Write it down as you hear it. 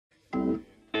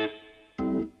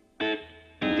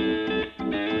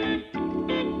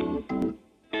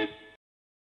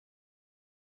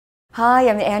Hi,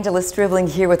 I'm Angela Stribling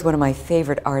here with one of my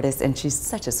favorite artists, and she's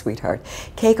such a sweetheart.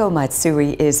 Keiko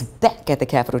Matsui is back at the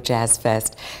Capitol Jazz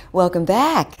Fest. Welcome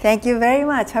back. Thank you very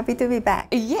much. Happy to be back.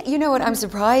 Yeah, you know what? I'm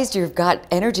surprised you've got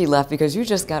energy left because you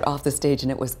just got off the stage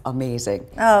and it was amazing.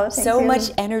 Oh, thank so you.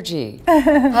 much energy.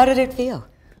 How did it feel?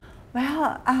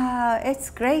 Well, it's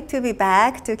great to be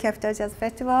back to Capitol Jazz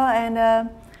Festival, and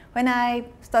when I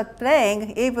started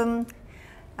playing, even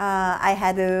I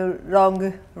had a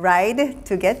long ride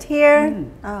to get here.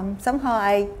 Somehow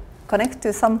I connect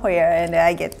to somewhere and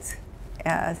I get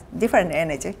different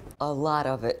energy. A lot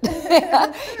of it.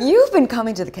 You've been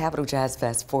coming to the Capitol Jazz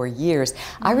Fest for years.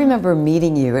 I remember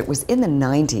meeting you, it was in the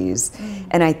 90s,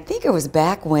 and I think it was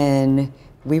back when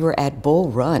we were at Bull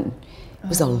Run. It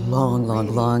was a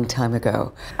long time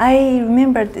ago. I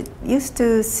remember used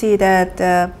to see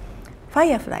that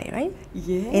firefly, right?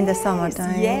 Yes, in the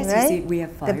summertime, yes, right? You see, we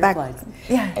have fireflies.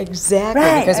 Yeah, exactly,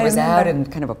 right, because it was out remember.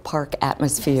 in kind of a park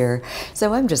atmosphere.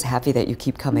 So I'm just happy that you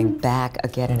keep coming back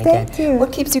again and Thank again. you.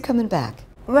 What keeps you coming back?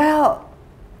 Well,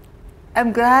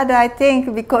 I'm glad, I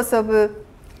think, because of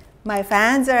my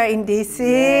fans are in DC,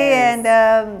 Yes.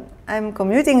 and I'm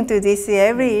commuting to DC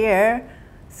every year.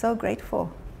 So grateful.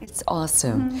 It's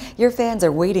awesome. Your fans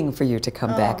are waiting for you to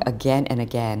come back again and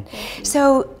again.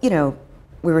 So, you know,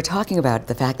 we were talking about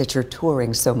the fact that you're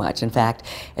touring so much. In fact,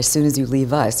 as soon as you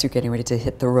leave us, you're getting ready to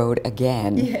hit the road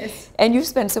again. Yes. And you've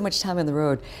spent so much time on the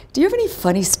road. Do you have any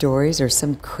funny stories or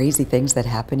some crazy things that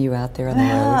happen to you out there on the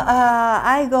road?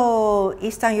 I go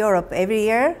Eastern Europe every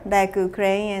year, like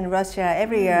Ukraine and Russia.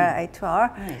 Every year I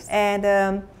tour. Nice.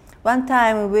 And one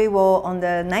time we were on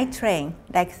the night train,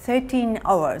 like 13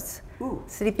 hours. Ooh.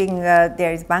 Sleeping,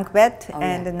 there is bunk bed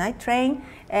and yeah. the night train.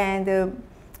 And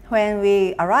when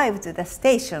we arrived at the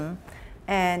station,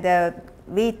 and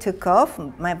we took off,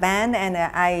 my band, and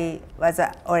I was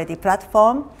already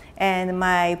platform, and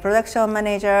my production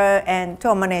manager and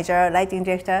tour manager, lighting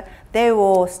director, they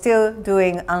were still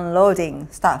doing unloading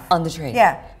stuff. On the train?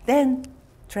 Yeah. Then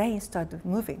train started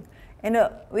moving. And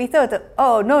we thought,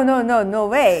 oh, no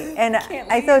way. And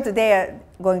I thought they are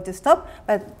going to stop,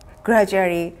 but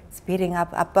gradually speeding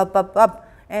up.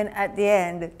 And at the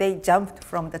end, they jumped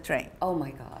from the train. Oh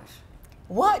my gosh.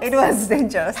 What? It was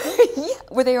dangerous. Yeah.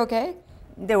 Were they okay?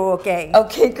 They were okay.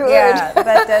 Okay, good. Yeah,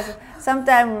 but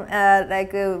sometimes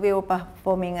like we were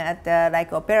performing at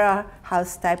like opera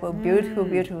house type of beautiful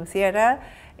theater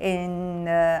in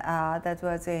that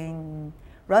was in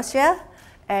Russia,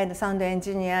 and the sound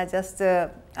engineer just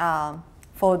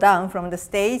fall down from the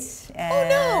stage,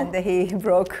 and he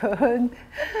broke his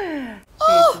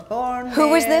bone. Who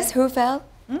was there. this? Who fell?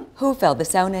 Who fell? The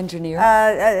sound engineer?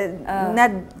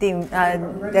 Not the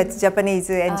that's Japanese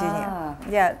engineer.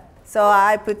 Yeah. So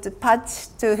I put the patch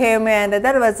to him, and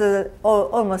that was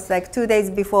almost like 2 days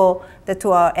before the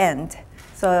tour end.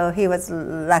 So he was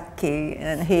lucky,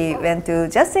 and he went to,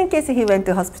 just in case, he went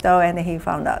to hospital, and he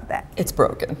found out that It's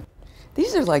broken.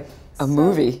 These are like a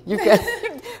movie. You've got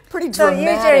pretty So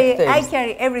dramatic usually things. I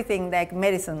carry everything like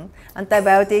medicine,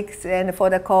 antibiotics, and for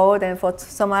the cold and for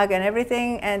stomach and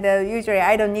everything. And usually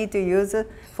I don't need to use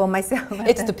it for myself.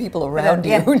 It's the people around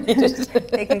you who need it.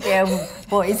 Taking care of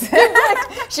boys.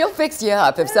 She'll fix you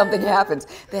up if something happens.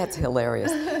 That's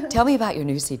hilarious. Tell me about your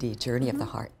new CD, Journey of the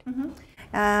Heart.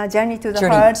 Journey to the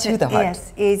Journey Heart. to the Heart.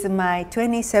 Yes, is my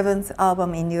 27th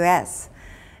album in US.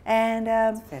 And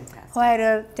fantastic.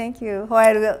 while thank you.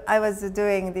 While I was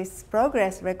doing this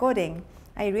progress recording,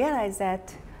 I realized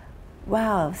that,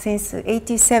 wow, since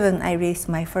 '87 I released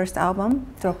my first album,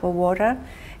 Drop of Water,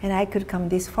 and I could come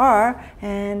this far.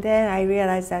 And then I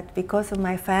realized that because of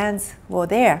my fans were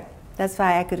there, that's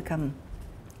why I could come.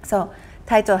 So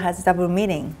title has double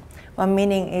meaning. One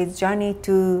meaning is journey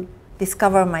to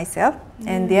discover myself,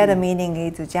 and the other meaning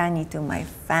is a journey to my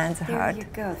fans' heart. There you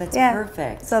go. That's Yeah.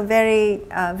 perfect. So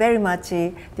very much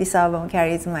this album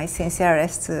carries my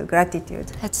sincerest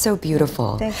gratitude. That's so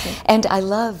beautiful. Thank you. And I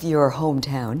love your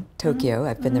hometown, Tokyo.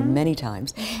 I've been there many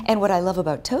times. And what I love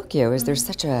about Tokyo is there's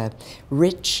such a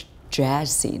rich jazz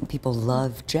scene. People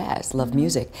love jazz, love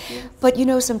music. Yes. But you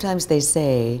know, sometimes they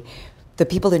say the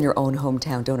people in your own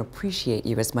hometown don't appreciate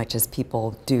you as much as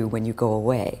people do when you go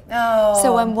away. Oh.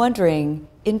 So I'm wondering,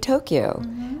 in Tokyo,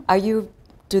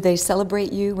 do they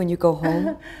celebrate you when you go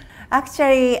home?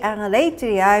 Actually,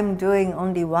 lately I'm doing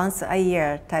only once a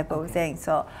year type of thing.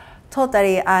 So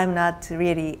totally I'm not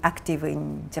really active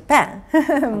in Japan,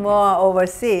 more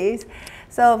overseas.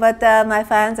 So, but my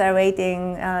fans are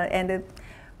waiting, and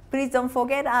please don't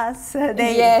forget us.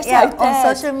 Yes,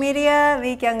 on social media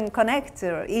we can connect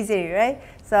easily, right?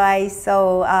 So I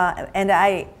saw, and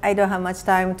I don't have much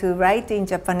time to write in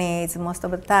Japanese most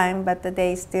of the time, but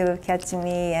they still catch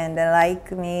me and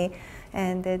like me,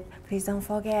 and please don't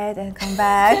forget and come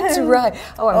back. That's right.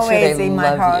 Oh, I'm Always sure they in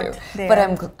my love heart you. there.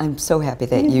 But I'm so happy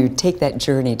that you take that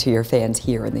journey to your fans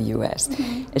here in the U.S.,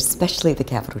 especially the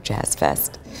Capital Jazz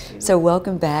Fest. So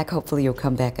welcome back. Hopefully you'll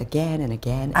come back again and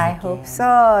again and I again. hope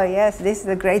so. Yes, this is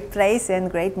a great place and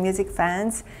great music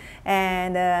fans.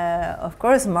 And of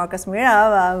course, Marcus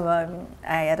Miller,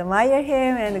 I admire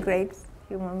him and a great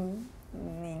human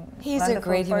being. He's a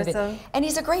great human being. person. And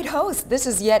he's a great host.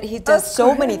 He does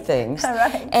so many things.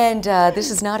 Right. And this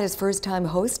is not his first time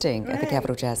hosting at the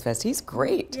Capital Jazz Fest. He's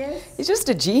great. Yes. He's just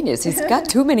a genius. He's got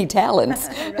too many talents.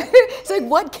 It's like,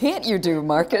 what can't you do,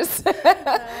 Marcus?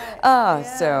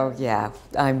 So yeah,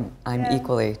 I'm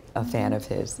equally a fan of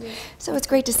his. Yes. So it's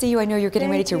great to see you. I know you're getting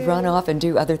ready to run off and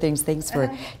do other things. Thanks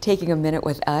for taking a minute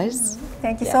with us.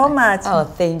 Thank you so much. Oh,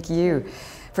 thank you.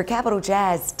 For Capital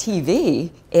Jazz TV,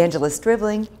 Angela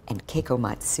Stribling and Keiko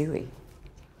Matsui.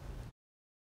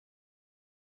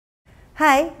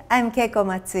 Hi, I'm Keiko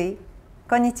Matsui.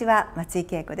 こんにちは、松井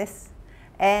恵子です。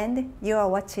And you are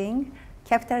watching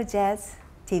Capital Jazz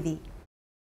TV.